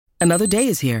Another day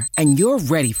is here, and you're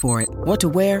ready for it. What to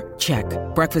wear? Check.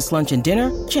 Breakfast, lunch, and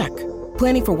dinner? Check.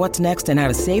 Planning for what's next and how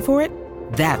to save for it?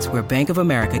 That's where Bank of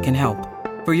America can help.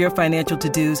 For your financial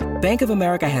to-dos, Bank of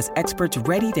America has experts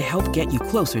ready to help get you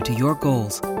closer to your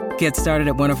goals. Get started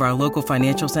at one of our local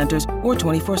financial centers or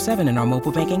 24/7 in our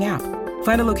mobile banking app.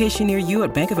 Find a location near you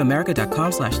at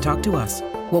bankofamerica.com/talktous.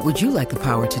 What would you like the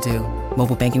power to do?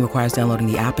 Mobile banking requires downloading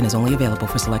the app and is only available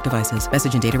for select devices.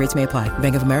 Message and data rates may apply.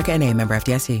 Bank of America NA, member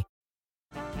FDIC.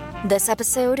 This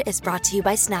episode is brought to you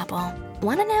by Snapple.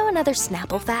 Want to know another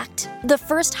Snapple fact? The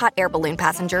first hot air balloon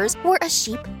passengers were a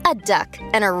sheep, a duck,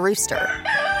 and a rooster.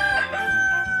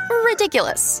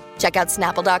 Ridiculous. Check out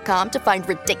Snapple.com to find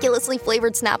ridiculously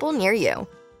flavored Snapple near you.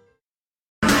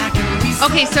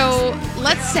 Okay, so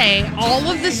let's say all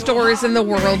of the stores in the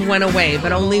world went away,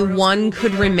 but only one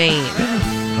could remain.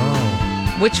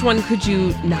 Oh. Which one could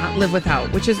you not live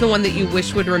without? Which is the one that you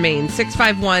wish would remain?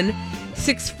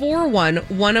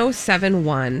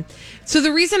 651-641-1071. So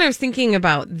the reason I was thinking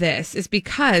about this is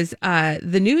because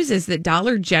the news is that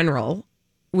Dollar General,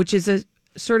 which is a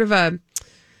sort of a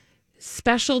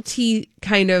specialty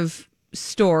kind of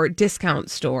store, discount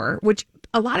store, which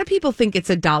a lot of people think it's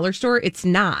a dollar store. It's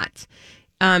not.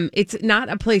 It's not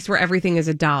a place where everything is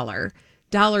a dollar.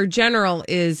 Dollar General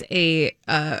is a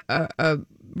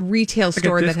retail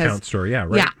store like a that has discount store. Yeah,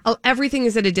 right. Yeah, everything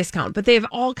is at a discount, but they have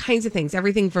all kinds of things.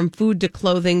 Everything from food to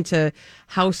clothing to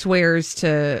housewares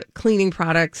to cleaning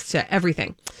products to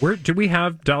everything. Where do we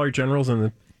have Dollar Generals in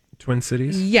the Twin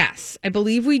Cities? Yes, I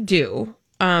believe we do.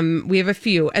 We have a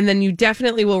few, and then you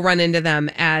definitely will run into them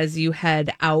as you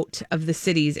head out of the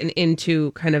cities and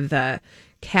into kind of the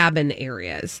cabin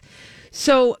areas.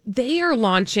 So they are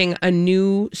launching a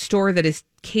new store that is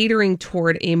catering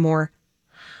toward a more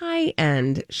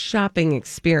high-end shopping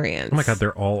experience. Oh my God,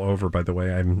 they're all over, by the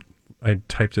way. I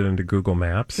typed it into Google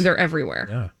Maps. They're everywhere.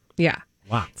 Yeah. Yeah.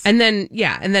 Lots. And then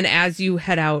as you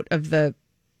head out of the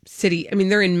city, I mean,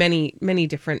 they're in many, many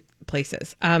different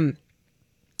places.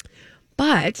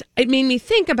 But it made me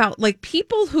think about, like,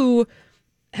 people who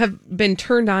have been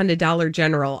turned on to Dollar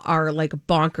General are, like,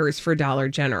 bonkers for Dollar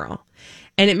General.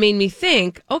 And it made me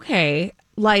think, okay,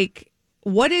 like,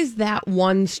 what is that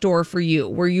one store for you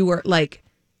where you were, like,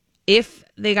 if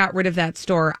they got rid of that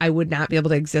store, I would not be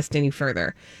able to exist any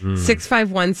further.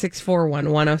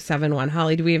 651-641-1071.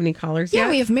 Holly, do we have any callers yet? Yeah,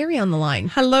 we have Mary on the line.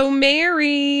 Hello,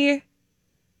 Mary.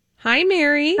 Hi,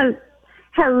 Mary.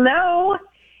 Hello.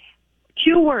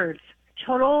 2 words.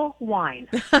 Total wine.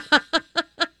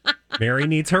 Mary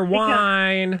needs her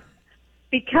wine.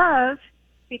 Because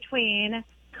between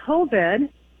COVID,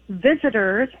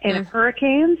 visitors, and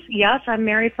hurricanes, yes, I'm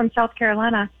married from South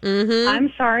Carolina. Mm-hmm.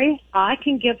 I'm sorry. I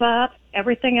can give up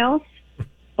everything else,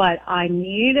 but I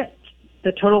need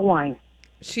the Total Wine.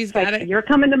 She's got it. You're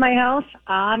coming to my house,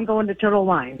 I'm going to Total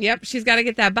Wine. Yep, she's got to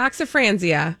get that box of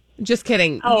Franzia. Just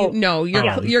kidding. Oh,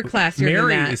 You're classier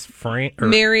Mary than that. is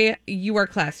Mary, you are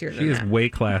classier than that. She is way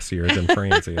classier than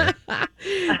Franzia.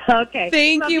 Okay.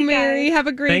 Thank Love you, Mary. guys. Have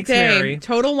a great Thanks, day. Mary.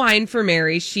 Total wine for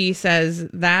Mary. She says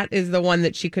that is the one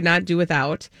that she could not do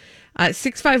without.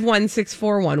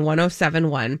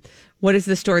 651-641-1071. What is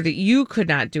the store that you could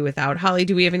not do without? Holly,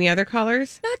 do we have any other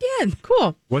callers? Not yet.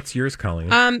 Cool. What's yours,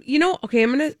 Colleen?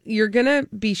 Okay, you're gonna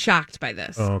be shocked by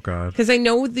this. Oh, God. Because I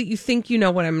know that you think you know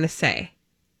what I'm gonna say.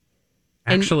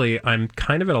 Actually, I'm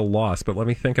kind of at a loss, but let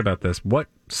me think about this. What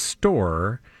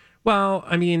store? Well,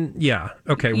 I mean, yeah.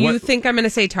 Okay. You think I'm going to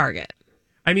say Target?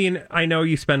 I mean, I know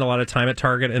you spend a lot of time at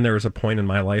Target, and there was a point in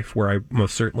my life where I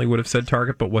most certainly would have said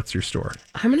Target, but what's your store?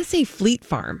 I'm going to say Fleet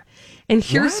Farm. And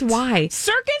here's why.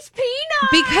 Circus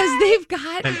Peanuts! Because they've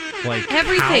got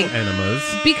everything. Cow enemas.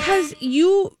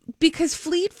 Because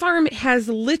Fleet Farm has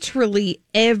literally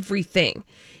everything.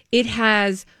 It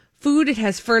has food, it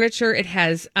has furniture, it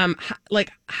has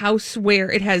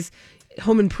houseware, it has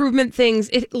home improvement things.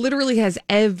 It literally has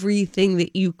everything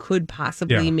that you could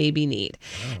possibly maybe need.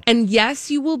 Wow. And yes,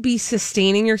 you will be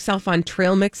sustaining yourself on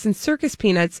trail mix and circus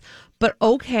peanuts, but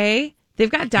okay,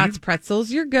 they've got Dots pretzels.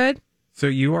 You're good. So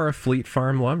you are a Fleet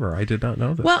Farm lover. I did not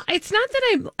know this. Well, it's not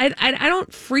that I don't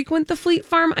frequent the Fleet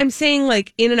Farm. I'm saying,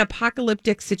 like, in an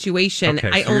apocalyptic situation,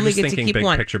 I only get to keep big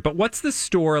one. Picture. But what's the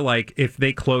store like? If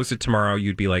they close it tomorrow,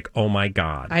 you'd be like, oh my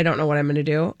God. I don't know what I'm going to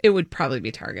do. It would probably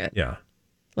be Target. Yeah.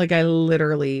 Like, I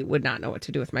literally would not know what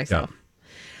to do with myself.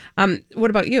 Yeah. What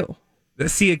about you?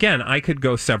 See, again, I could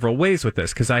go several ways with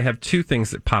this because I have 2 things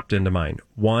that popped into mind.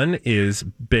 One is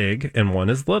big and one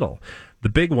is little. The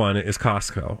big one is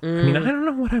Costco. I mean, I don't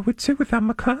know what I would do without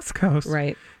my Costco's.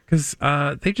 Right. because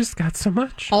they just got so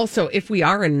much. Also, if we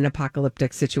are in an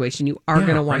apocalyptic situation, you are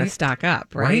going to want to stock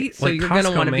up, right? So like you're going to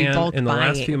Costco, want to be bulk in the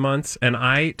buying. last few months, and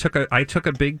I took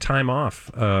a big time off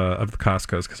of the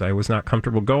Costco's because I was not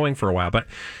comfortable going for a while. But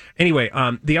anyway,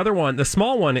 the other one, the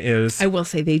small one is. I will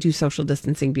say they do social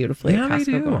distancing beautifully. Yeah, at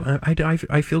Costco. they do.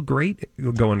 I feel great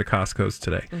going to Costco's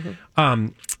today.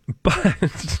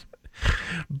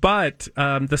 But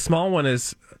the small one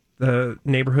is the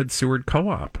neighborhood Seward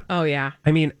Co-op. Oh, yeah.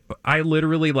 I mean, I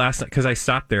literally last night, because I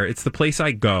stopped there, it's the place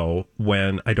I go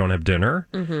when I don't have dinner,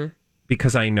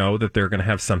 because I know that they're going to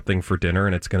have something for dinner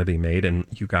and it's going to be made. And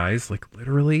you guys, like,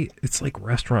 literally, it's like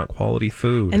restaurant quality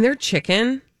food. And their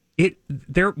chicken.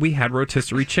 We had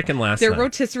rotisserie chicken last Their night.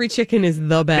 rotisserie chicken is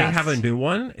the best. They have a new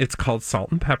one. It's called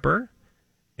Salt and Pepper,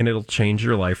 and it'll change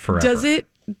your life forever.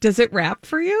 Does it wrap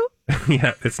for you?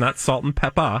 Yeah, it's not salt and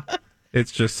pepper.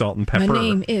 It's just salt and pepper. My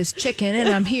name is Chicken, and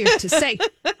I'm here to say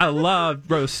I love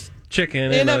roast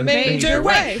chicken In a major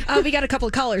way. We got a couple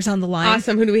of callers on the line.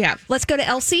 Awesome. Who do we have? Let's go to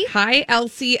Elsie. Hi,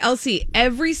 Elsie. Elsie,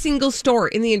 every single store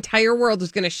in the entire world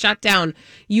is going to shut down.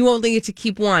 You only get to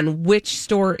keep one. Which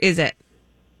store is it?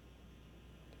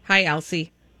 Hi,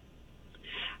 Elsie.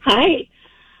 Hi.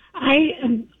 I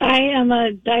am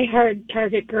a diehard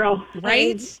Target girl.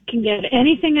 Right? I can get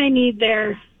anything I need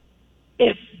there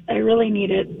if I really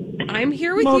need it. I'm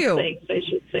here with Most you. things, I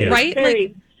should say. Right?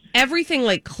 Very,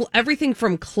 Everything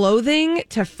from clothing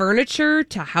to furniture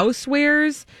to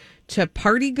housewares to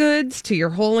party goods to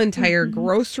your whole entire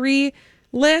grocery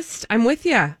list. I'm with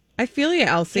you. I feel you,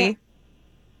 Elsie.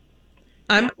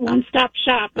 Yeah. one-stop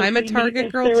shop. I'm a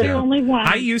Target girl, there too. was only one.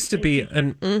 I used to be,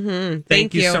 and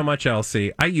thank you so much,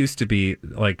 Elsie. I used to be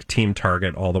like Team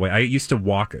Target all the way. I used to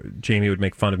walk. Jamie would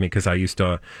make fun of me because I used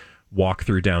to walk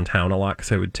through downtown a lot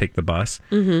because I would take the bus,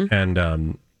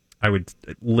 and I would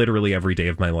literally every day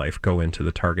of my life go into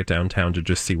the Target downtown to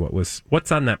just see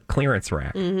what's on that clearance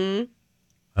rack.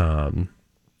 But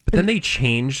then they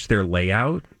changed their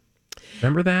layout.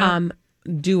 Remember that?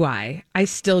 Do I? I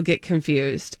still get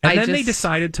confused. And then they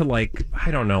decided to, like, I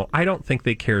don't know. I don't think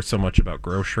they care so much about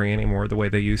grocery anymore the way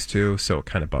they used to, so it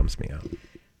kind of bums me out.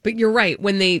 But you're right.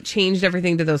 When they changed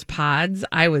everything to those pods,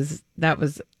 it was Yeah,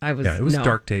 it was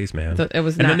dark days, man. It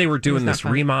was and not, then they were doing this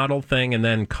fun. remodel thing, and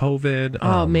then COVID.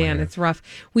 Oh, man, it's rough.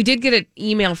 We did get an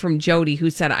email from Jody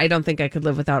who said, I don't think I could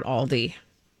live without Aldi.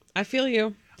 I feel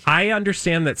you. I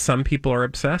understand that some people are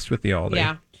obsessed with the Aldi.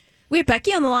 Yeah. We have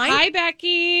Becky on the line. Hi,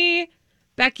 Becky.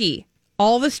 Becky,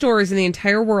 all the stores in the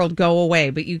entire world go away,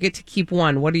 but you get to keep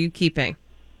one. What are you keeping?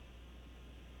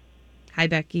 Hi,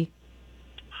 Becky.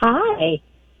 Hi.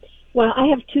 Well, I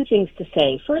have two things to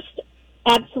say. First,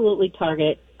 absolutely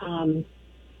Target.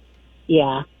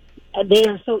 Yeah. They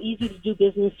are so easy to do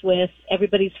business with.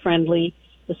 Everybody's friendly.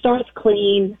 The store is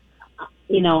clean.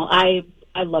 I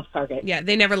love Target. Yeah,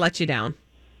 they never let you down.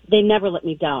 They never let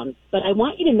me down. But I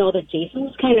want you to know that Jason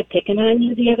was kind of picking on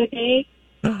you the other day.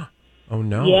 Oh,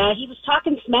 no. Yeah, he was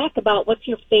talking smack about what's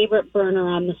your favorite burner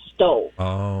on the stove.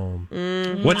 Oh.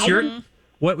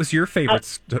 What was your favorite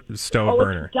stove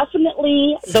burner? It's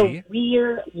definitely the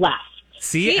rear left.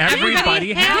 See,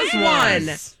 everybody has one.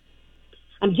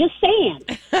 I'm just saying.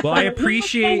 Well, I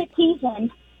appreciate.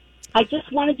 I just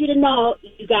wanted you to know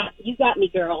you got me,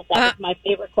 girl. That was my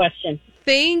favorite question.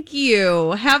 Thank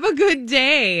you. Have a good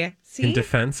day. See? In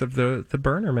defense of the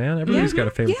burner, man. Everybody's got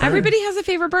a favorite burner. Everybody has a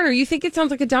favorite burner. You think it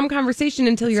sounds like a dumb conversation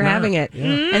until you're having it.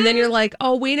 Yeah. And then you're like,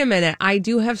 oh, wait a minute. I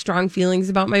do have strong feelings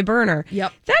about my burner.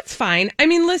 Yep. That's fine. I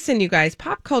mean, listen, you guys,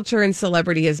 pop culture and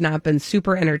celebrity has not been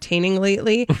super entertaining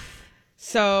lately.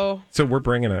 So we're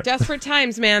bringing it. Desperate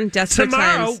times, man. Desperate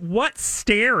Tomorrow, times. what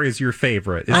stair is your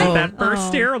favorite? Is it that first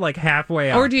stair or like halfway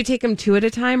up? Or do you take them two at a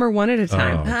time or one at a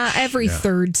time? Every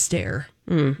third stair.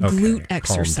 Okay, Glute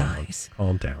exercise.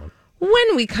 Calm down.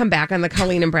 When we come back on the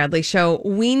Colleen and Bradley show,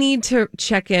 we need to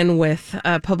check in with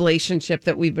a publicationship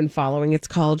that we've been following. It's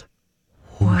called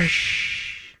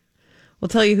Whoosh. We'll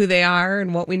tell you who they are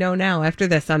and what we know now after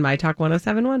this on My Talk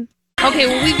 1071. Okay,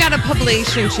 well, we've got a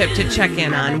publicationship to check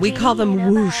in on. We call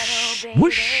them Whoosh.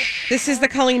 Whoosh. This is the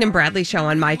Colleen and Bradley show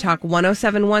on My Talk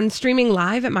 1071, streaming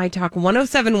live at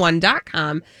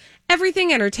mytalk1071.com.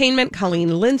 Everything Entertainment,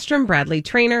 Colleen Lindstrom, Bradley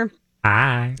Trainer.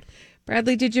 Hi.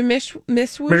 Bradley, did you miss Whoosh?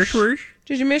 Miss Whoosh?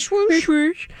 Did you miss Whoosh?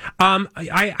 Whoosh.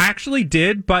 I actually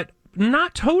did, but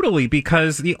not totally,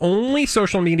 because the only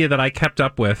social media that I kept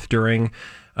up with during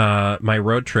my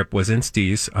road trip was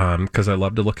Insties, because I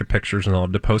love to look at pictures and I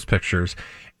love to post pictures.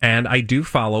 And I do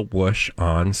follow Whoosh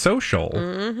on social,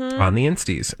 on the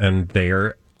Insties, and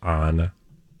they're on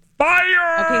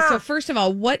Fire! Okay, so first of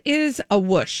all, what is a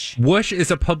whoosh? Whoosh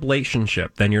is a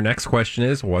publicationship. Then your next question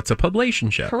is, what's a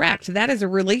publicationship? Correct. That is a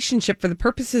relationship for the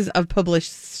purposes of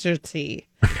publicity.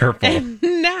 Careful. And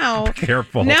now,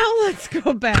 Careful. Now let's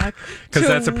go back because to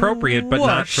that's appropriate, but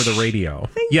not whoosh. for the radio.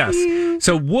 Thank yes. you.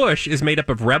 So Whoosh is made up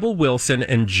of Rebel Wilson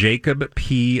and Jacob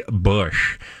P.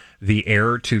 Bush, the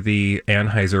heir to the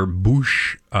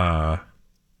Anheuser-Busch.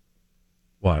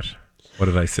 What? What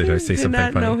did I say? Did I say something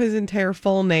not funny? know his entire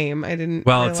full name. I didn't.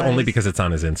 Well, it's only realize. because it's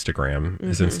on his Instagram.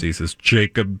 His Insta is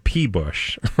Jacob P.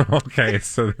 Bush. Okay,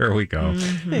 so there we go.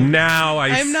 Now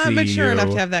I'm not mature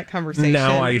enough to have that conversation.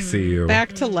 Now I see you.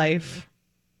 Back to life.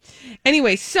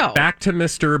 Anyway, so Back to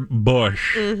Mr.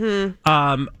 Bush.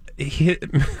 He, I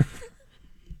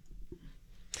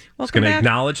was going to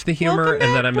acknowledge the humor, Welcome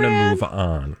and then back, I'm going to Brad. move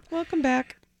on. Welcome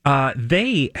back.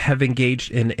 They have engaged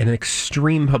in an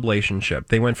extreme publicationship.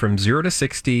 They went from 0 to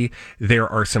 60. There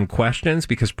are some questions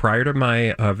because prior to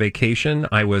my vacation,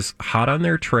 I was hot on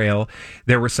their trail.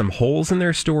 There were some holes in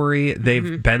their story.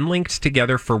 They've been linked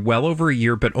together for well over a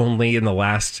year, but only in the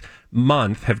last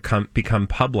month have become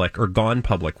public or gone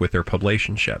public with their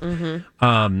publicationship.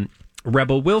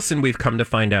 Rebel Wilson, we've come to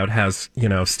find out, has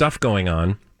stuff going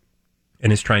on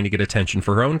and is trying to get attention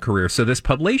for her own career. So this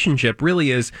publicationship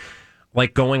really is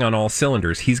like going on all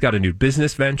cylinders. He's got a new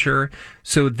business venture.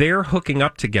 So their hooking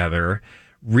up together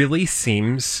really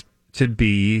seems to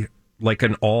be like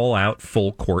an all-out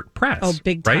full court press. Oh,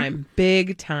 big right? time.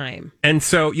 Big time. And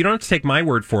so you don't have to take my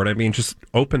word for it. I mean, just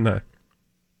open the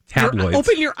tabloids.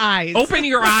 Open your eyes. Open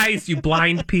your eyes, you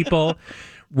blind people.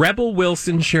 Rebel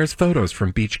Wilson shares photos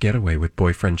from beach getaway with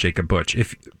boyfriend Jacob Bush.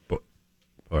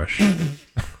 Bush.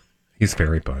 He's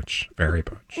very Butch. Very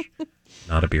Butch.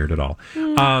 Not a beard at all.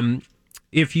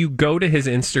 If you go to his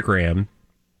Instagram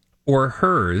or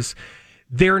hers,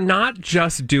 they're not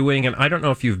just doing, and I don't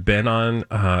know if you've been on,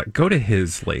 go to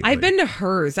his lately. I've been to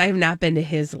hers. I have not been to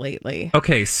his lately.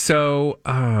 Okay, so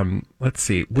let's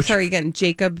see. Sorry again,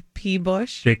 Jacob P.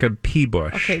 Bush? Jacob P.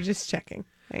 Bush. Okay, just checking.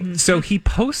 Thanks. So he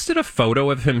posted a photo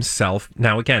of himself.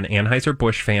 Now, again,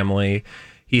 Anheuser-Busch family.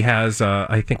 He has,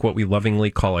 I think, what we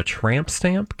lovingly call a tramp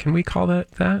stamp. Can we call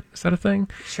that? Is that a thing?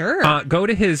 Sure. Go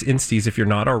to his Insties if you're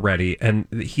not already. And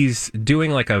he's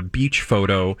doing like a beach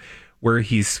photo where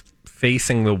he's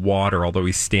facing the water, although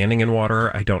he's standing in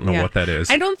water. I don't know what that is.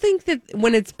 I don't think that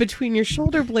when it's between your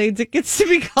shoulder blades, it gets to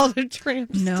be called a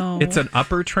tramp stamp. No. It's an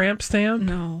upper tramp stamp?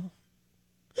 No.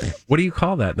 What do you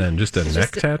call that then? Just a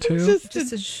neck tattoo?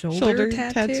 Just a shoulder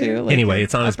tattoo? like Anyway, an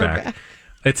it's on his upper back.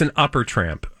 It's an upper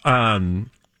tramp.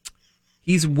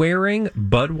 He's wearing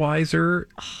Budweiser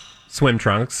swim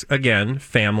trunks. Again,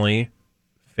 family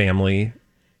related.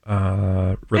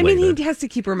 I mean, he has to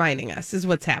keep reminding us is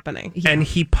what's happening. And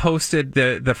he posted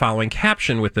the following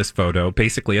caption with this photo,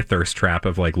 basically a thirst trap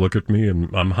of like, look at me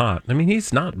and I'm hot. I mean,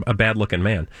 he's not a bad looking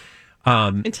man.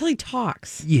 Until he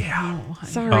talks. Yeah.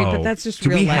 Sorry, but that's just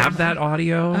do real we life. have that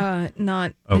audio?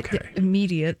 Not Okay.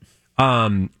 immediate.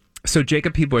 So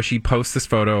Jacob P. Bush, he posts this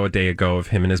photo a day ago of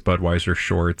him in his Budweiser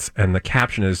shorts, and the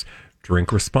caption is,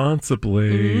 drink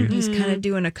responsibly. He's kind of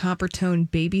doing a copper tone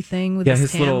baby thing with Yeah,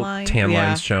 his his little line. tan Yeah.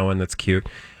 line's showing. That's cute.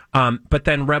 But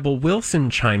then Rebel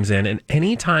Wilson chimes in, and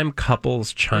anytime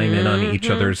couples chime in on each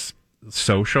other's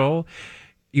social,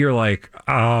 you're like,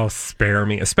 oh, spare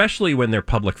me, especially when they're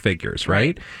public figures,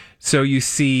 right? So you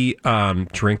see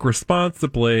drink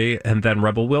responsibly, and then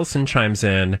Rebel Wilson chimes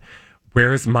in,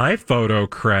 where's my photo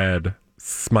cred?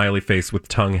 Smiley face with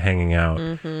tongue hanging out.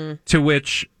 To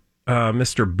which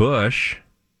Mr. Bush,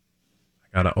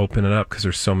 I got to open it up because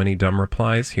there's so many dumb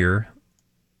replies here.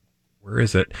 Where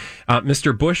is it?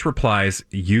 Mr. Bush replies,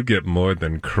 you get more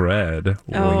than cred,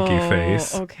 winky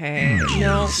face. Okay.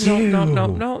 No.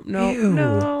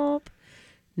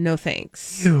 No,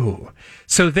 thanks. Ew.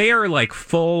 So they are like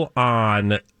full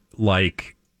on,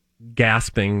 like,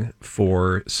 gasping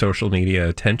for social media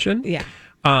attention. Yeah.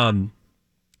 And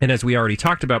as we already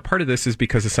talked about, part of this is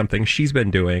because of something she's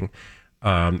been doing,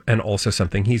 and also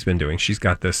something he's been doing. She's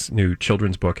got this new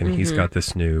children's book, and he's got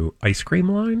this new ice cream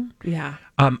line. Yeah.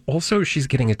 Also, she's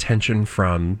getting attention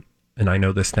from, and I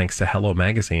know this thanks to Hello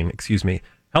Magazine,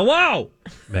 Hello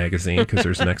Magazine, because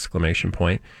there's an exclamation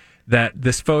point, that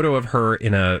this photo of her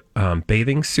in a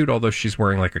bathing suit, although she's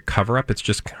wearing like a cover-up, it's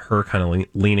just her kind of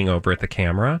leaning over at the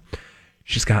camera.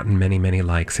 She's gotten many, many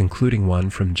likes, including one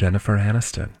from Jennifer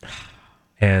Aniston.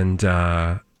 And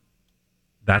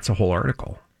that's a whole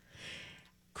article.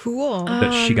 Cool.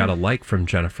 That she got a like from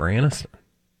Jennifer Aniston.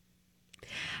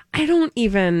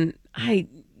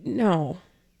 No.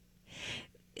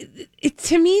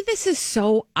 To me, this is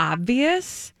so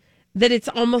obvious that it's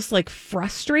almost like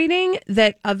frustrating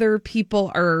that other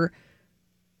people are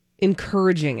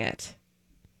encouraging it.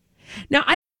 Now,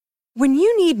 When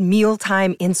you need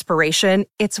mealtime inspiration,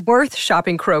 it's worth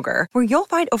shopping Kroger, where you'll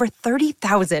find over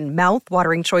 30,000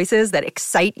 mouth-watering choices that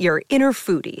excite your inner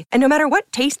foodie. And no matter what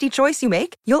tasty choice you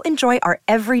make, you'll enjoy our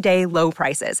everyday low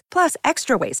prices, plus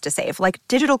extra ways to save, like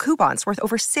digital coupons worth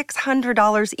over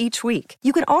 $600 each week.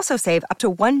 You can also save up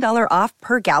to $1 off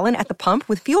per gallon at the pump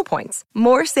with fuel points.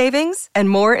 More savings and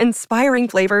more inspiring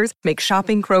flavors make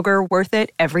shopping Kroger worth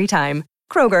it every time.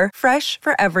 Kroger, fresh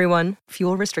for everyone.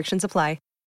 Fuel restrictions apply.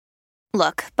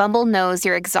 Look, Bumble knows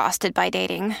you're exhausted by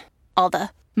dating. All the,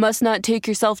 must not take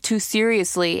yourself too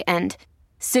seriously, and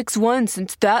 6'1"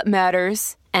 since that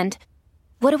matters, and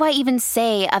what do I even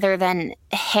say other than,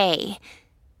 hey?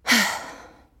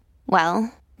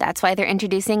 Well, that's why they're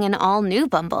introducing an all-new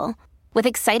Bumble, with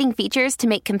exciting features to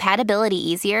make compatibility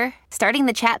easier, starting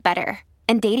the chat better,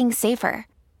 and dating safer.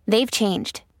 They've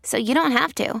changed, so you don't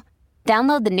have to.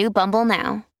 Download the new Bumble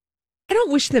now. I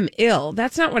don't wish them ill.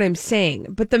 That's not what I'm saying.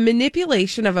 But the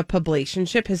manipulation of a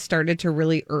publicationship has started to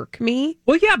really irk me.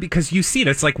 Well, yeah, because you see it.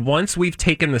 It's like once we've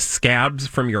taken the scabs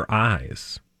from your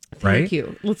eyes, right? Thank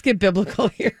you. Let's get biblical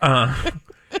here.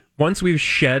 Once we've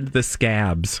shed the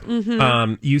scabs,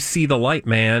 you see the light,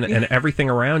 man, and everything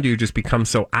around you just becomes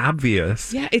so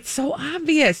obvious. Yeah, it's so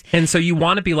obvious. And so you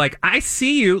want to be like, I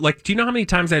see you. Like, do you know how many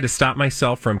times I had to stop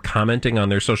myself from commenting on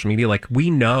their social media? Like,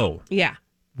 we know. Yeah.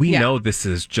 We know this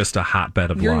is just a hotbed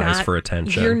of lies for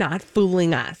attention. You're not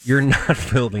fooling us. You're not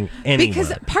fooling anyone.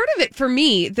 Because part of it for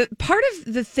me, part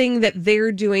of the thing that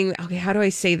they're doing, okay, how do I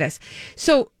say this?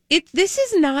 So this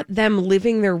is not them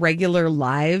living their regular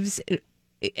lives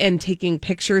and taking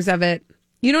pictures of it.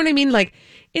 You know what I mean? Like,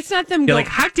 it's not them You're like,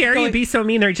 how dare you be so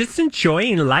mean? They're just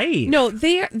enjoying life. No,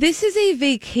 this is a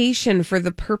vacation for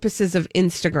the purposes of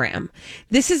Instagram.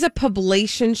 This is a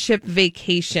publicationship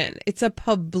vacation. It's a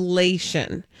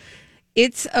publication.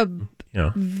 It's a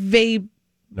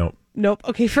Nope.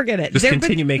 Okay, forget it. Just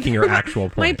continue making your actual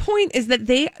point. My point is that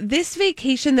this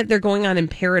vacation that they're going on in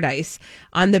paradise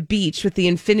on the beach with the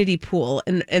infinity pool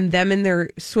and them in their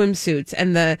swimsuits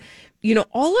and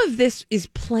all of this is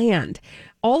planned.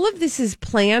 All of this is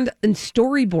planned and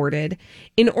storyboarded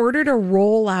in order to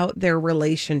roll out their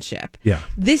relationship. Yeah.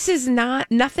 This is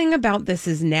nothing about this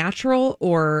is natural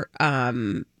or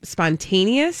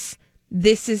spontaneous.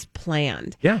 This is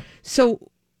planned. Yeah.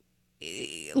 So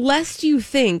lest you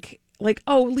think like,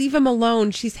 oh, leave him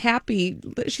alone. She's happy.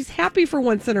 She's happy for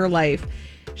once in her life.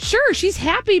 Sure, she's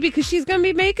happy because she's going to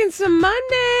be making some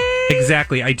money.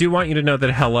 Exactly. I do want you to know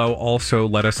that Hello also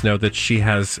let us know that she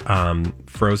has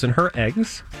frozen her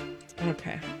eggs.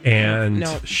 Okay. And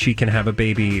she can have a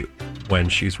baby when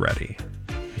she's ready.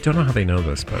 I don't know how they know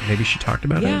this, but maybe she talked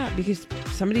about it. Yeah, because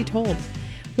somebody told.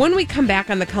 When we come back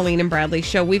on the Colleen and Bradley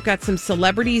show, we've got some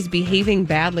celebrities behaving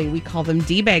badly. We call them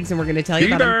D-bags, and we're going to tell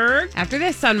you about them after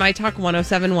this on My Talk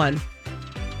 1071.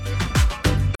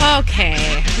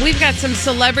 Okay, we've got some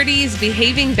celebrities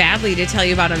behaving badly to tell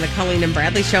you about on the Colleen and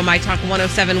Bradley show, My Talk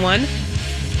 1071.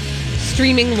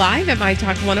 Streaming live at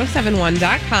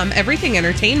MyTalk1071.com. Everything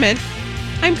Entertainment.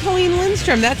 I'm Colleen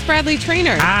Lindstrom. That's Bradley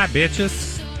Traynor. Hi,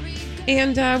 bitches.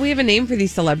 And we have a name for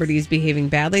these celebrities behaving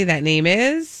badly. That name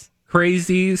is...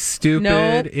 Crazy,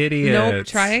 stupid, idiots. Nope,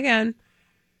 try again.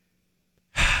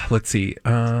 Let's see.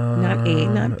 Not A,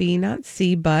 not B, not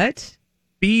C, but...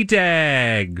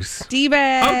 B-Dags.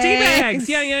 D-Bags. Oh, D-Bags.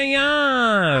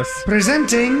 Yeah.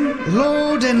 Presenting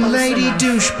Lord and Lady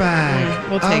Douchebag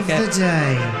we'll take of the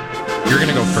day. You're going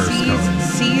to go first,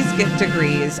 C's get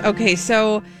degrees. Okay,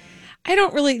 so I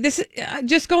don't really...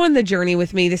 just go on the journey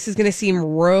with me. This is going to seem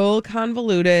real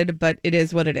convoluted, but it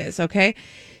is what it is, okay?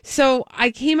 So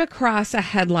I came across a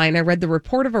headline. I read the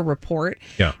report of a report.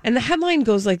 Yeah. And the headline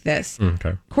goes like this.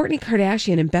 Okay. Kourtney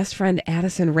Kardashian and best friend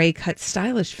Addison Rae cut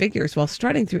stylish figures while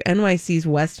strutting through NYC's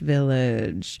West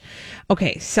Village.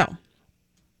 Okay, so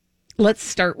let's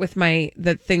start with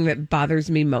the thing that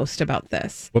bothers me most about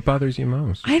this. What bothers you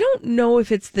most? I don't know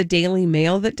if it's the Daily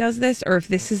Mail that does this or if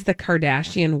this is the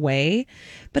Kardashian way,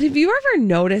 but have you ever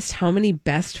noticed how many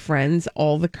best friends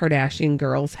all the Kardashian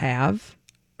girls have?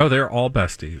 Oh, they're all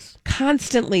besties.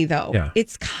 Constantly, though. Yeah.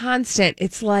 It's constant.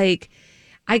 It's like,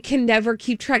 I can never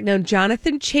keep track. Now,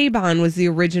 Jonathan Cheban was the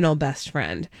original best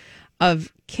friend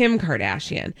of Kim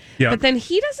Kardashian. Yeah. But then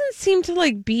he doesn't seem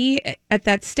to be at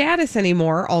that status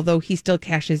anymore, although he still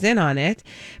cashes in on it.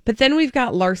 But then we've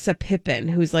got Larsa Pippen,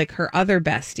 who's like her other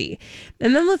bestie.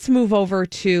 And then let's move over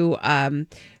to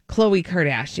Khloe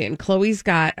Kardashian. Khloe's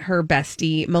got her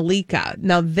bestie, Malika.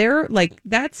 Now, they're like,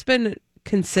 that's been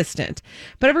consistent,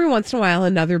 but every once in a while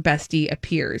another bestie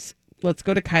appears. let's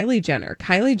go to Kylie Jenner.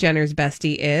 Kylie Jenner's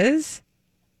bestie is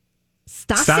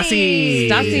Stassi.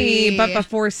 Stassi. But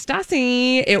before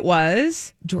Stassi, it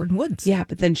was Jordan Woods. Yeah,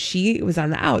 but then she was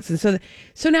on the outs. And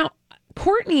so now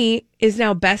Kourtney is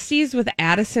now besties with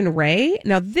Addison Rae.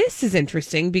 Now, this is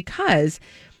interesting because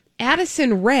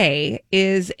Addison Rae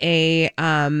is a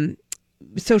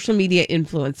social media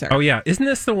influencer. Oh, yeah. Isn't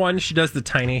this the one she does the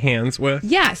tiny hands with?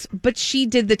 Yes, but she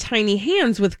did the tiny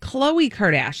hands with Khloe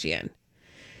Kardashian.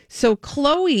 So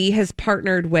Khloe has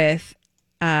partnered with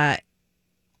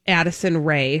Addison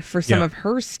Rae for some of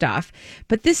her stuff,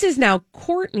 but this is now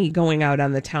Kourtney going out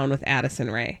on the town with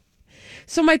Addison Rae.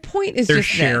 So my point is they're just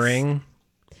sharing.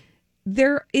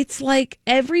 It's like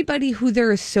everybody who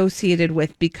they're associated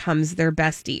with becomes their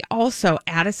bestie. Also,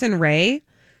 Addison Rae,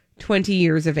 20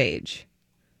 years of age.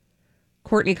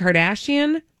 Kourtney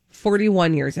Kardashian,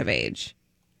 41 years of age.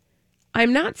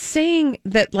 I'm not saying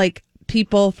that like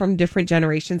people from different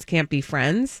generations can't be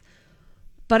friends,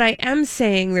 but I am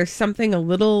saying there's something a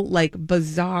little like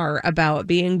bizarre about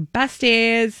being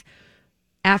besties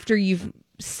after you've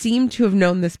seemed to have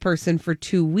known this person for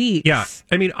 2 weeks. Yeah.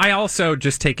 I mean, I also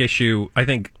just take issue. I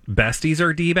think besties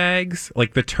are D-bags.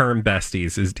 Like the term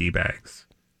besties is D-bags.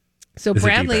 So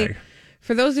Bradley,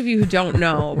 for those of you who don't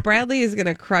know, Bradley is going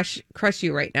to crush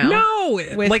you right now. No,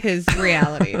 with his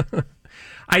reality.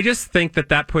 I just think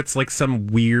that puts like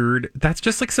that's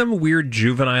just like some weird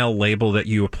juvenile label that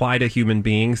you apply to human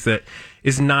beings that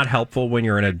is not helpful when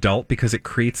you're an adult because it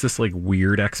creates this like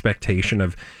weird expectation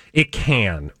of it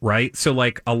can, right? So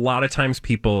like a lot of times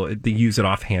people, they use it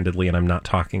offhandedly and I'm not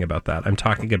talking about that. I'm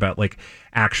talking about like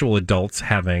actual adults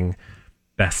having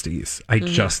besties. I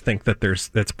just think that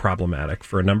that's problematic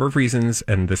for a number of reasons,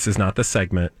 and this is not the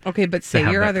segment. Okay, but say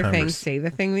your other thing. Say the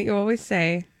thing that you always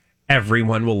say.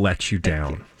 Everyone will let you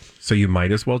down. So you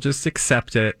might as well just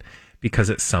accept it because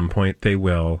at some point they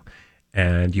will.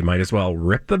 And you might as well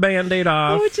rip the Band-Aid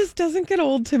off. Oh, it just doesn't get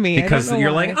old to me. Because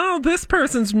you're like, oh, this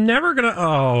person's never going to...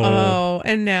 Oh,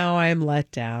 and now I'm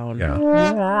let down. Yeah.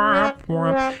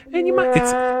 And you might...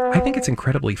 I think it's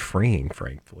incredibly freeing,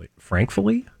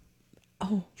 frankly.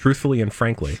 Oh. Truthfully and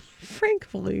frankly.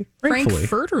 Frankfully.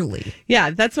 Frankfurterly.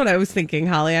 Yeah, that's what I was thinking,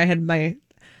 Holly. I had my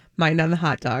mind on the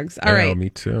hot dogs. All right. Me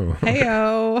too.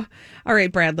 Heyo. All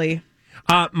right, Bradley.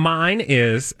 Mine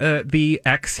is the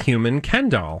ex-human Ken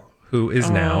doll, who is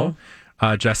now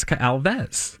Jessica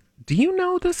Alves. Do you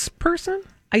know this person?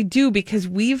 I do, because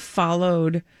we've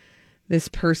followed this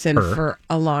person for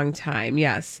a long time.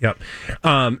 Yes. Yep.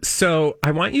 So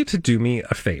I want you to do me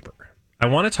a favor. I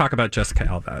want to talk about Jessica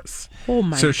Alves. Oh,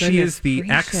 my goodness. So she is the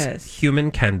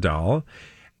ex-human Ken doll.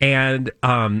 And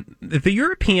the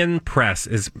European press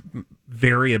is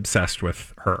very obsessed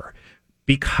with her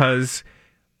because,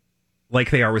 like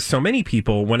they are with so many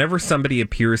people, whenever somebody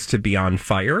appears to be on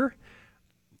fire,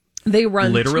 they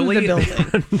run literally to the building.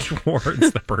 They run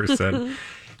towards the person.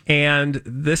 And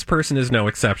this person is no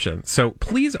exception. So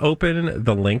please open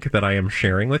the link that I am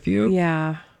sharing with you.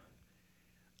 Yeah.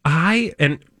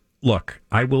 Look,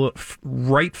 I will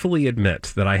rightfully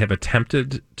admit that I have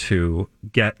attempted to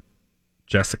get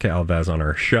Jessica Alves on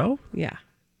our show. Yeah.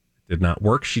 Did not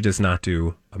work. She does not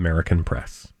do American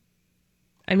press.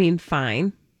 I mean,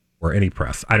 fine. Or any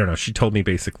press. I don't know. She told me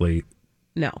basically...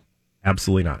 No.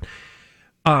 Absolutely not.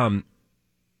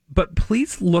 But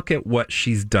please look at what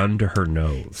she's done to her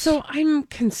nose. So I'm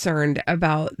concerned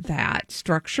about that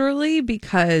structurally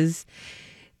because...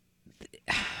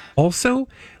 Also,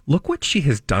 look what she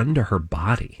has done to her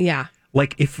body. Yeah.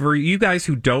 Like, if for you guys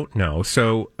who don't know,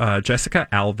 so Jessica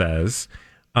Alves,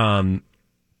 I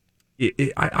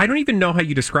don't even know how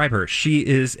you describe her. She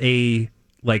is a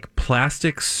like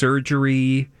plastic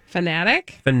surgery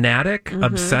fanatic,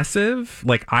 obsessive.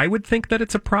 Like, I would think that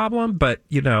it's a problem, but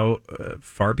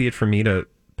far be it from me to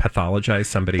pathologize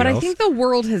somebody else. But I think the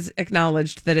world has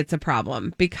acknowledged that it's a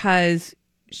problem because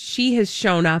she has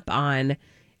shown up on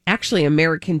actually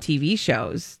American TV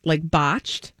shows like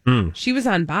Botched. She was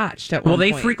on Botched at one point.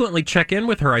 Well, they frequently check in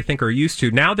with her, I think, or used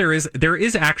to. Now there is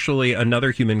actually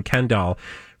another human Ken doll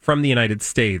from the United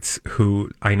States who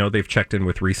I know they've checked in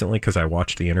with recently because I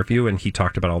watched the interview and he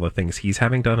talked about all the things he's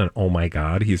having done. And oh my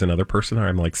God, he's another person.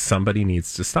 I'm like, somebody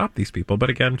needs to stop these people. But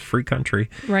again, free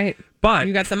country. Right. But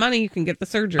you got the money, you can get the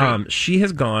surgery. She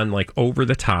has gone like over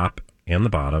the top and the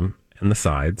bottom and the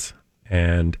sides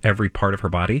and every part of her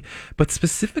body, but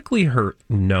specifically her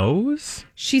nose.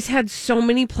 She's had so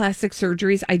many plastic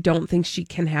surgeries, I don't think she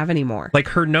can have anymore. Like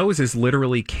her nose is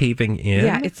literally caving in.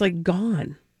 Yeah, it's like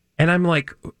gone. And I'm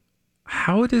like,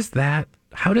 how does that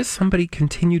how does somebody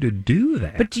continue to do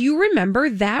that? But do you remember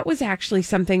that was actually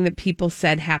something that people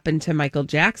said happened to Michael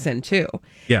Jackson too?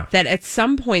 Yeah. That at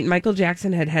some point Michael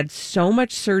Jackson had so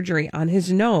much surgery on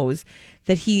his nose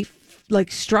that he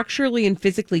like structurally and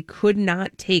physically could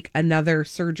not take another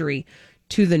surgery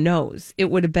to the nose.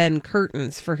 It would have been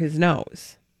curtains for his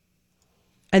nose.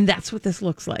 And that's what this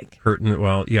looks like.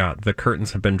 The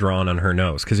curtains have been drawn on her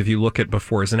nose. Because if you look at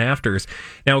befores and afters,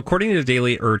 now according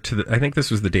to I think this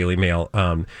was the Daily Mail,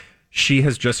 she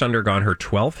has just undergone her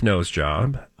 12th nose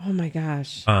job. Oh my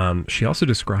gosh. She also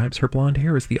describes her blonde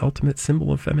hair as the ultimate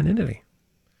symbol of femininity.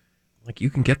 Like you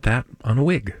can get that on a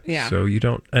wig. Yeah. So you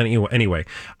don't. Anyway,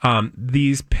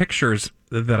 these pictures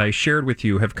that I shared with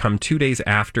you have come 2 days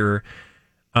after.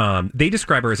 They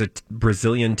describe her as a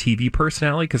Brazilian TV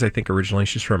personality because I think originally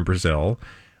she's from Brazil.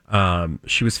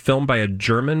 She was filmed by a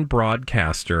German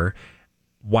broadcaster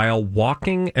while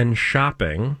walking and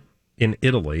shopping in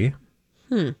Italy.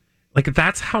 Like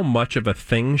that's how much of a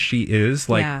thing she is.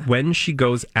 Like when she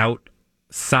goes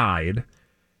outside,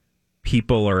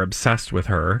 people are obsessed with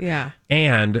her. Yeah.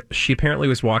 And she apparently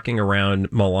was walking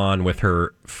around Milan with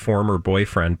her former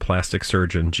boyfriend, plastic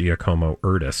surgeon Giacomo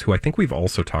Erdis, who I think we've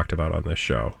also talked about on this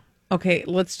show. Okay,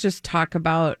 let's just talk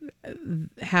about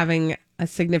having a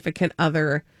significant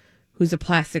other who's a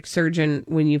plastic surgeon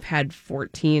when you've had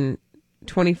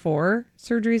 24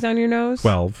 surgeries on your nose.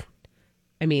 12.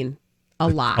 I mean, a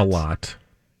lot. A lot.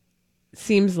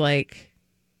 Seems like,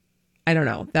 I don't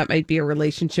know, that might be a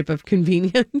relationship of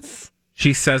convenience.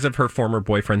 She says of her former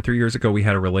boyfriend, 3 years ago, we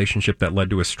had a relationship that led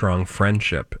to a strong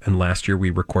friendship. And last year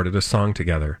we recorded a song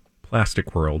together,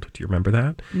 Plastic World. Do you remember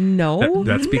that? No.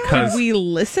 That's because... Did we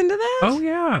listen to that? Oh,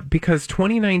 yeah. Because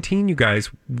 2019, you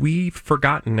guys, we've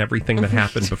forgotten everything that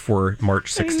happened before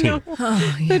March 16th.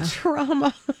 Oh, yeah. The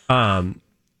trauma.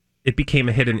 It became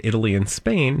a hit in Italy and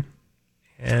Spain.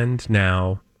 And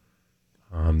now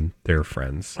they're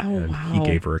friends. Oh, and wow. He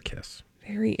gave her a kiss.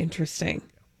 Very interesting.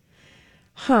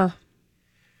 Huh.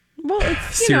 Well,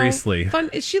 it's seriously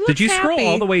fun. She looks Did you happy. scroll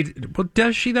all the way? Well,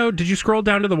 does she though? Did you scroll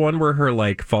down to the one where her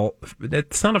like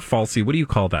it's not a falsie. What do you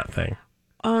call that thing?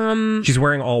 She's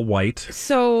wearing all white.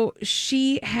 So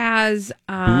she has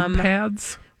boob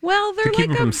pads. Well, they're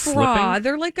like a bra. Slipping?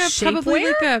 They're like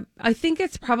Shapewear? I think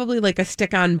it's probably like a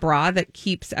stick-on bra that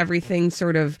keeps everything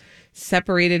sort of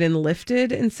separated and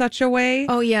lifted in such a way.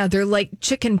 Oh, yeah. They're like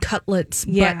chicken cutlets.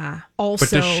 Yeah. But also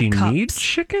But does she cups. need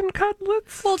chicken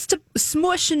cutlets? Well, it's to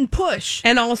smush and push.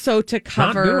 And also to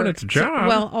cover... Not doing its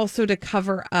job. Also to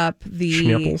cover up the...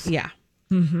 Schnipples? Yeah.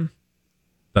 Mm-hmm.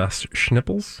 The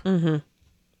schnipples? Mm-hmm.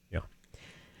 Yeah.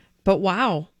 But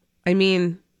wow. I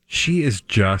mean... She is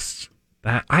just...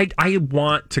 that. I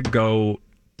want to go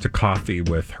to coffee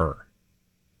with her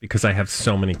because I have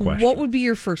so many questions. What would be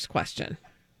your first question?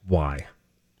 Why?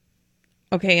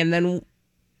 Okay, and then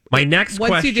my next once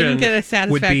question you didn't get a would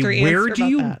satisfactory be, where answer do about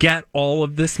you that. get all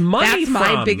of this money That's from?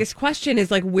 my biggest question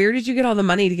is like, where did you get all the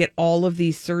money to get all of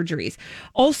these surgeries?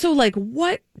 Also, like,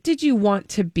 what did you want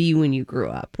to be when you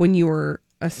grew up, when you were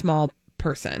a small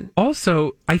person?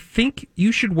 Also, I think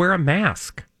you should wear a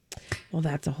mask. Well,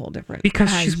 that's a whole different...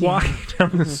 Because she's walking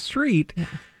down the street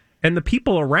and the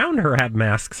people around her have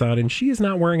masks on and she is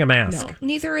not wearing a mask. No,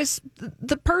 neither is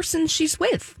the person she's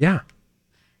with. Yeah.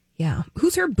 Yeah.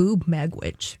 Who's her boob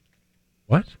magwitch?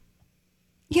 What?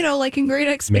 You know, like in Great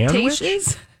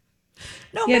Expectations?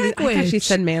 No, yeah, magwitch. I thought she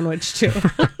said manwich, too.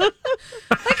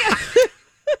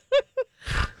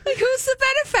 Like, who's the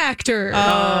benefactor?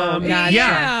 Oh, God.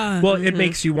 Yeah. Well, it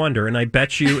makes you wonder. And I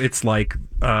bet you it's like,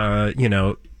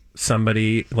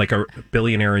 somebody like a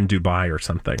billionaire in Dubai or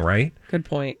something, right? Good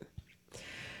point.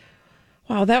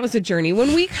 Wow, that was a journey.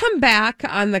 When we come back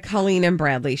on the Colleen and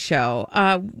Bradley show,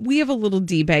 we have a little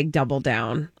D-bag double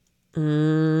down.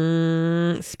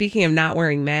 Speaking of not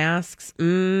wearing masks,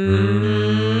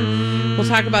 we'll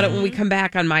talk about it when we come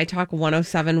back on My Talk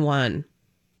 107.1.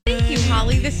 Thank you,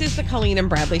 Holly. This is the Colleen and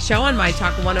Bradley show on My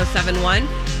Talk 107.1.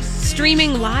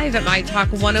 Streaming live at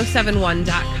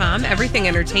mytalk1071.com. Everything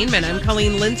Entertainment. I'm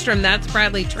Colleen Lindstrom. That's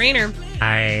Bradley Trainer.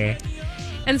 Hi.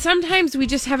 And sometimes we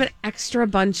just have an extra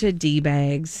bunch of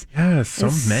D-bags. Yeah, so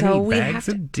many we bags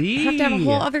of D. have to have a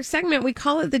whole other segment. We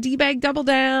call it the D-bag double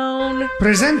down.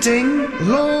 Presenting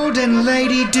Lord and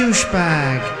Lady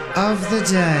Douchebag of the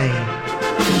Day.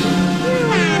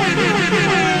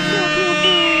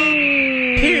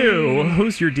 Pew.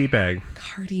 Who's your D-bag?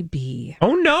 Cardi B.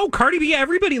 Oh, no. Cardi B.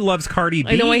 Everybody loves Cardi B.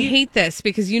 I know I hate this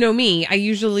because you know me. I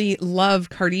usually love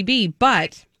Cardi B,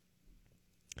 but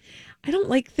I don't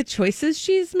like the choices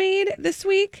she's made this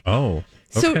week. Oh,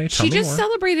 okay. So she just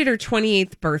celebrated her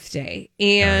 28th birthday.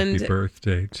 And happy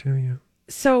birthday to you.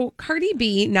 So Cardi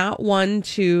B, not one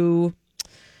to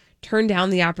turn down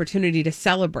the opportunity to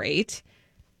celebrate,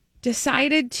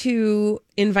 decided to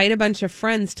invite a bunch of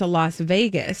friends to Las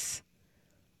Vegas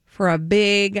for a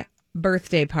big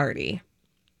birthday party.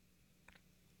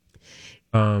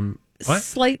 What?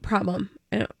 Slight problem.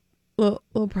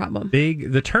 Little problem.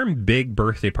 The term big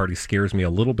birthday party scares me a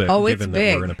little bit, given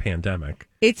that we're in a pandemic.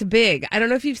 It's big. I don't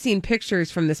know if you've seen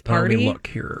pictures from this party. Let me look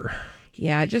here.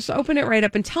 Yeah, just open it right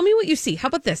up and tell me what you see. How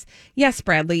about this? Yes,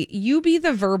 Bradley, you be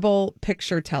the verbal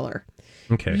picture teller.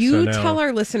 Okay. You tell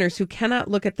our listeners who cannot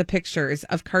look at the pictures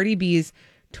of Cardi B's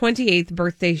 28th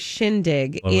birthday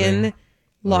shindig in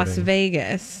Las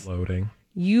Vegas.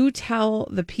 You tell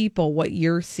the people what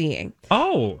you're seeing.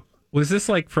 Oh, was this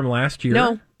like from last year?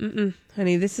 No,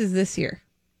 honey, this is this year.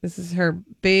 This is her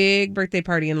big birthday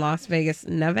party in Las Vegas,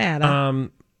 Nevada.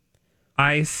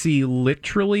 I see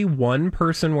literally one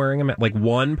person wearing a mask, like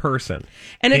one person,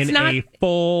 and it's in not a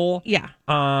full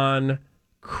on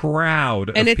crowd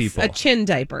of and people. It's a chin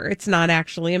diaper. It's not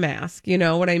actually a mask. You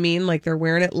know what I mean? Like they're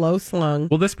wearing it low slung.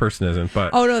 Well, this person isn't, but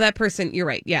oh no, that person. You're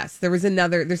right. Yes, there's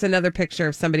another picture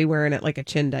of somebody wearing it like a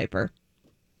chin diaper.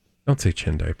 Don't say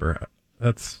chin diaper.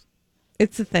 It's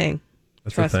a thing.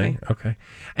 That's Trust a thing. me. Okay.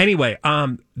 Anyway,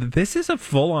 this is a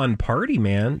full on party,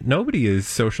 man. Nobody is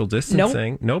social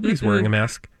distancing. Nope. Nobody's wearing a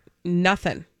mask.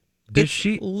 Nothing. Does it's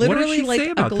she literally what does she like say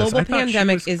about a global this?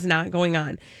 pandemic is not going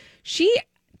on. She,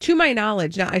 to my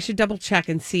knowledge, now I should double check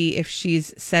and see if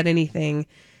she's said anything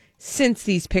since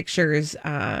these pictures.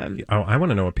 I want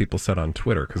to know what people said on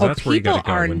Twitter, because that's where you got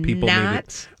to go when people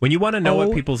when you want to know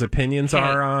what people's opinions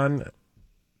are on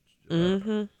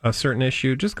a certain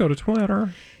issue. Just go to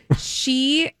Twitter.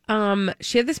 She had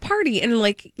this party, and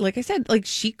like I said, like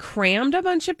she crammed a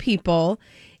bunch of people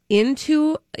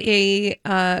into a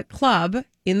club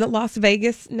in the Las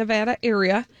Vegas, Nevada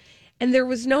area, and there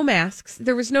was no masks,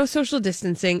 there was no social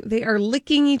distancing. They are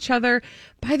licking each other.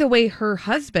 By the way, her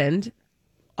husband,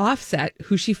 Offset,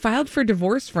 who she filed for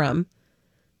divorce from,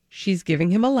 she's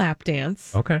giving him a lap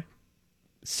dance. Okay.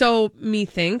 So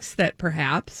methinks that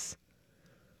perhaps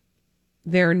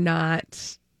they're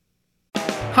not.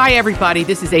 Hi, everybody.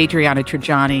 This is Adriana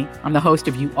Trajani. I'm the host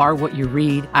of You Are What You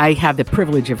Read. I have the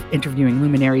privilege of interviewing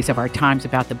luminaries of our times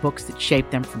about the books that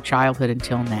shaped them from childhood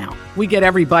until now. We get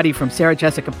everybody from Sarah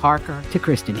Jessica Parker to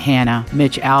Kristen Hanna,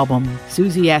 Mitch Albom,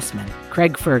 Susie Essman,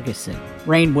 Craig Ferguson,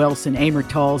 Rainn Wilson, Amor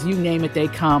Tolls, you name it, they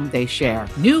come, they share.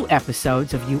 New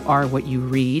episodes of You Are What You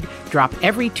Read drop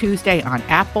every Tuesday on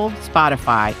Apple,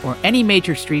 Spotify, or any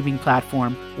major streaming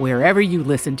platform wherever you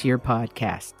listen to your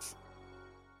podcasts.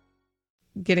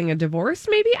 Getting a divorce,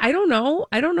 maybe? I don't know.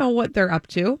 I don't know what they're up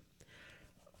to.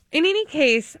 In any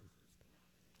case,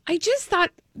 I just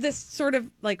thought this sort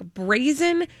of like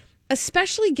brazen,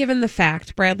 especially given the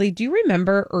fact, Bradley, do you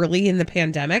remember early in the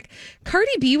pandemic,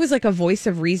 Cardi B was like a voice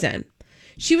of reason.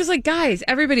 She was like, guys,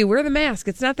 everybody wear the mask.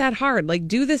 It's not that hard. Like,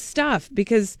 do this stuff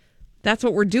because that's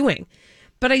what we're doing.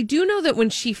 But I do know that when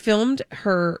she filmed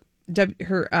her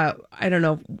I don't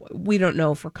know, we don't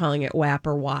know if we're calling it WAP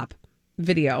or WAP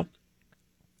video.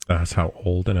 That's how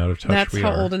old and out of touch we are. That's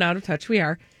how old and out of touch we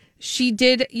are. She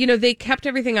did, they kept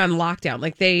everything on lockdown.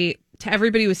 Like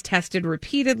everybody was tested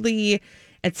repeatedly,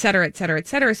 et cetera, et cetera, et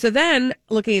cetera. So then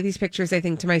looking at these pictures, I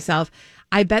think to myself,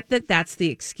 I bet that that's the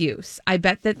excuse. I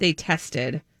bet that they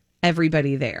tested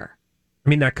everybody there. I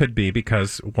mean, that could be,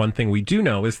 because one thing we do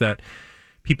know is that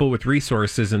people with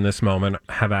resources in this moment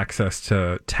have access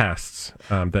to tests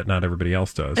that not everybody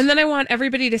else does. And then I want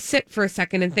everybody to sit for a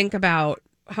second and think about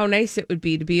how nice it would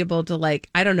be to be able to, like,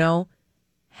 I don't know,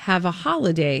 have a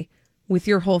holiday with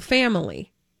your whole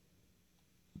family.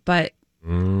 But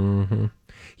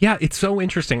yeah, it's so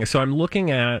interesting. So I'm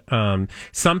looking at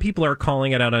some people are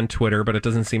calling it out on Twitter, but it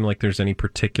doesn't seem like there's any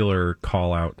particular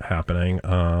call out happening.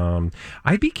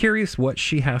 I'd be curious what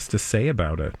she has to say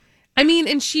about it. I mean,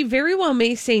 and she very well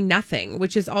may say nothing,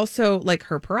 which is also like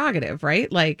her prerogative,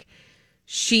 right? Like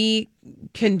she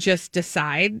can just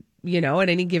decide, at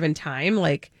any given time,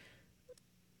 like,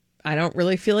 I don't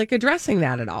really feel like addressing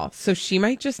that at all. So she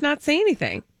might just not say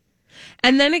anything.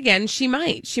 And then again, she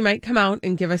might come out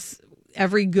and give us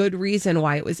every good reason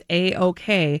why it was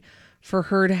A-okay for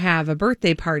her to have a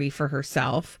birthday party for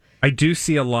herself. I do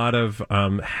see a lot of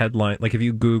headline, like if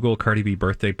you Google Cardi B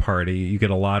birthday party, you get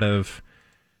a lot of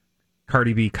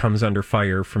Cardi B comes under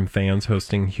fire from fans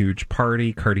hosting huge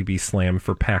party. Cardi B slammed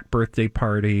for packed birthday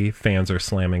party. Fans are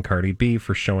slamming Cardi B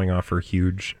for showing off her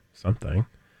huge something.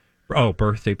 Oh,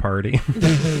 birthday party.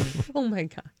 Oh my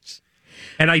gosh.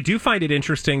 And I do find it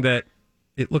interesting that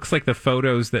it looks like the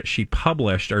photos that she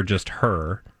published are just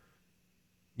her.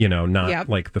 not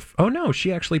like the. Oh no,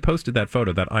 she actually posted that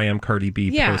photo. That I Am Cardi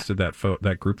B posted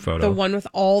that group photo. The one with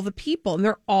all the people, and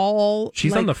they're all.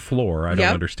 She's on the floor. I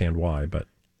don't understand why, but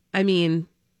I mean,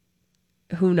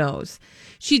 who knows?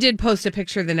 She did post a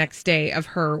picture the next day of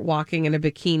her walking in a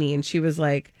bikini, and she was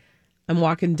like, "I'm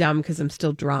walking dumb because I'm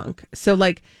still drunk." So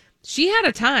like, she had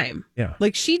a time. Yeah,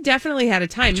 like she definitely had a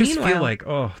time. I just feel like,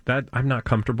 that I'm not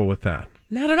comfortable with that.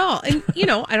 Not at all, and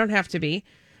I don't have to be.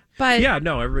 But yeah,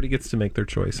 no, everybody gets to make their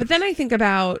choice. But then I think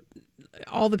about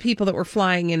all the people that were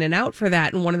flying in and out for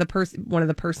that, and one of the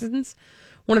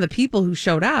people who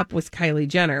showed up was Kylie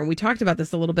Jenner. And we talked about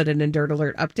this a little bit in a Dirt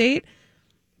Alert update.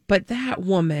 But that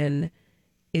woman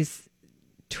is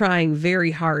trying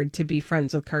very hard to be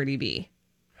friends with Cardi B.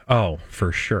 Oh,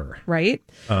 for sure. Right?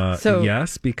 So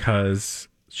yes, because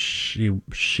she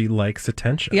likes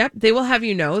attention. Yep. They will have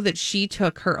you know that she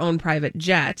took her own private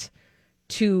jet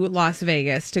to Las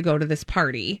Vegas to go to this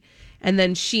party. And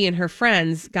then she and her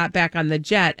friends got back on the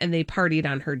jet and they partied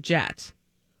on her jet.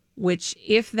 Which,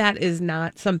 if that is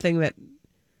not something that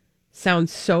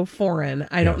sounds so foreign,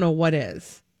 I don't know what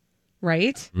is.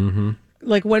 Right? Mm-hmm.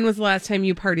 Like, when was the last time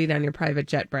you partied on your private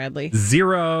jet, Bradley?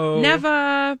 0.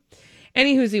 Never.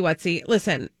 Any whoosie whatsy.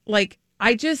 Listen, like,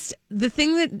 the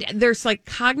thing that there's like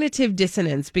cognitive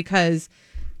dissonance because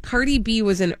Cardi B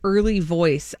was an early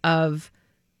voice of,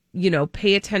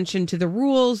 pay attention to the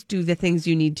rules, do the things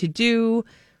you need to do,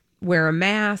 wear a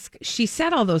mask. She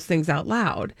said all those things out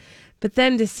loud. But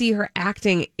then to see her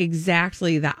acting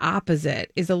exactly the opposite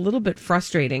is a little bit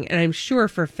frustrating. And I'm sure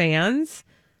for fans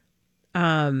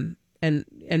and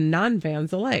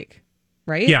non-fans alike,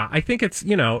 right? Yeah, I think it's,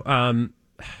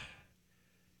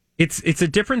 it's a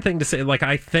different thing to say. Like,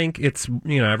 I think it's,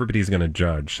 everybody's going to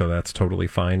judge. So that's totally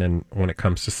fine. And when it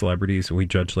comes to celebrities, we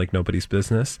judge like nobody's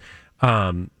business.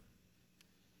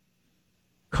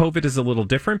 COVID is a little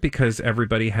different because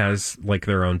everybody has like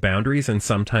their own boundaries, and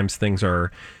sometimes things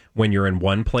are, when you're in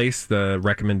one place, the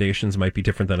recommendations might be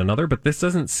different than another, but this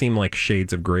doesn't seem like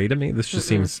shades of gray to me. This just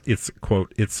seems, it's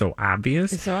so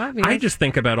obvious. It's so obvious. I just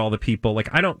think about all the people, like,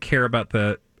 I don't care about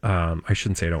I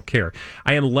shouldn't say I don't care.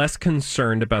 I am less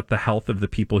concerned about the health of the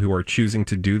people who are choosing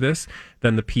to do this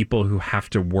than the people who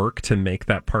have to work to make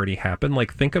that party happen.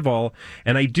 Like, think of all,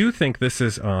 and I do think this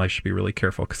is, I should be really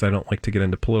careful because I don't like to get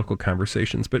into political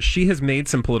conversations, but she has made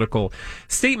some political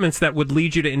statements that would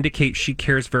lead you to indicate she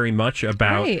cares very much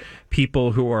about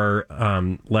people who are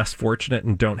less fortunate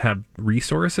and don't have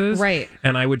resources. Right.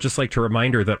 And I would just like to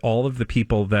remind her that all of the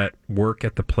people that work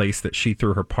at the place that she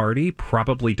threw her party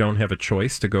probably don't have a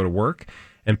choice to go to work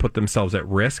and put themselves at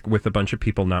risk with a bunch of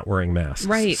people not wearing masks.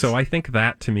 Right. So I think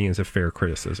that, to me, is a fair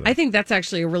criticism. I think that's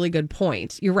actually a really good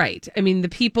point. You're right. I mean, the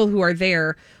people who are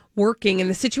there working in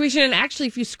the situation, and actually,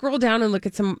 if you scroll down and look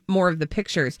at some more of the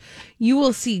pictures, you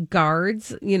will see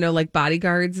guards, like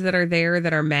bodyguards that are there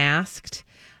that are masked.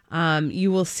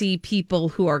 You will see people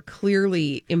who are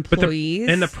clearly employees.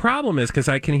 And the problem is, because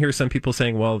I can hear some people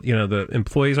saying, well, the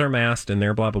employees are masked and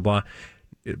they're blah, blah, blah.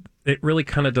 It really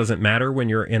kind of doesn't matter when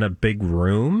you're in a big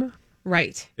room.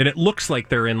 Right. And it looks like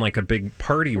they're in like a big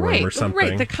party room or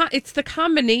something. Right. It's the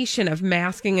combination of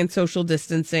masking and social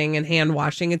distancing and hand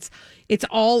washing. It's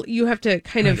all, you have to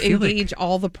kind of engage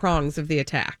all the prongs of the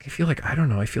attack. I feel like, I don't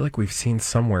know, I feel like we've seen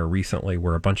somewhere recently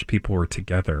where a bunch of people were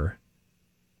together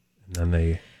and then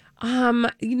they...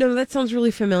 that sounds really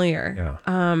familiar.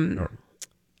 Yeah.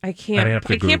 I can't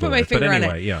put my finger on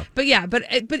it. Yeah.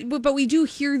 But we do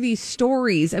hear these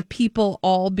stories of people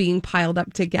all being piled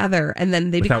up together, and then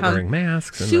they without become wearing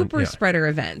masks, super spreader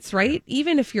events, right? Yeah.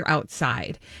 Even if you're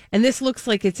outside, and this looks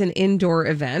like it's an indoor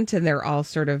event, and they're all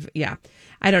sort of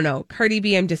I don't know. Cardi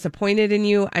B, I'm disappointed in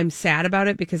you. I'm sad about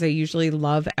it because I usually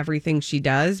love everything she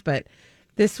does, but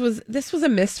this was a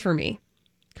miss for me,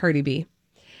 Cardi B.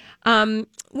 When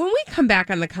we come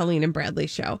back on the Colleen and Bradley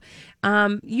show,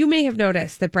 you may have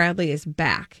noticed that Bradley is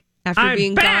back after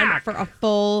being gone for a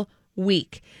full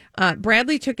week.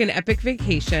 Bradley took an epic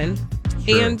vacation.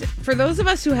 True. And for those of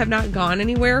us who have not gone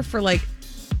anywhere for like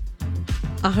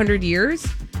 100 years,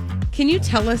 can you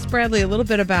tell us, Bradley, a little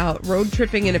bit about road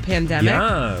tripping in a pandemic?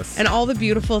 Yes. And all the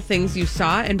beautiful things you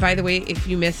saw? And by the way, if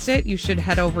you missed it, you should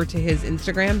head over to his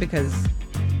Instagram because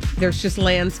there's just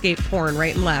landscape porn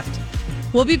right and left.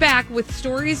 We'll be back with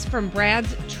stories from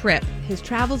Brad's trip, his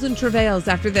travels and travails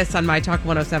after this on My Talk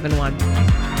 107.1.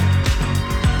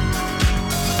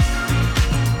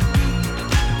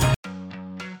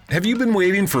 Have you been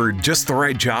waiting for just the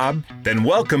right job? Then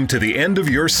welcome to the end of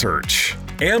your search.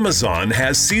 Amazon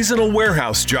has seasonal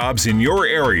warehouse jobs in your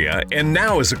area, and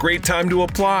now is a great time to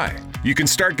apply. You can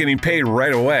start getting paid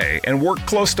right away and work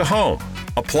close to home.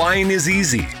 Applying is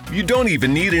easy. You don't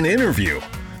even need an interview.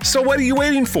 So what are you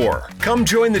waiting for? Come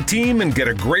join the team and get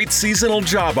a great seasonal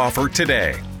job offer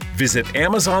today. Visit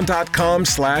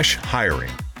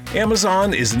Amazon.com/hiring.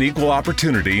 Amazon is an equal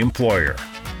opportunity employer.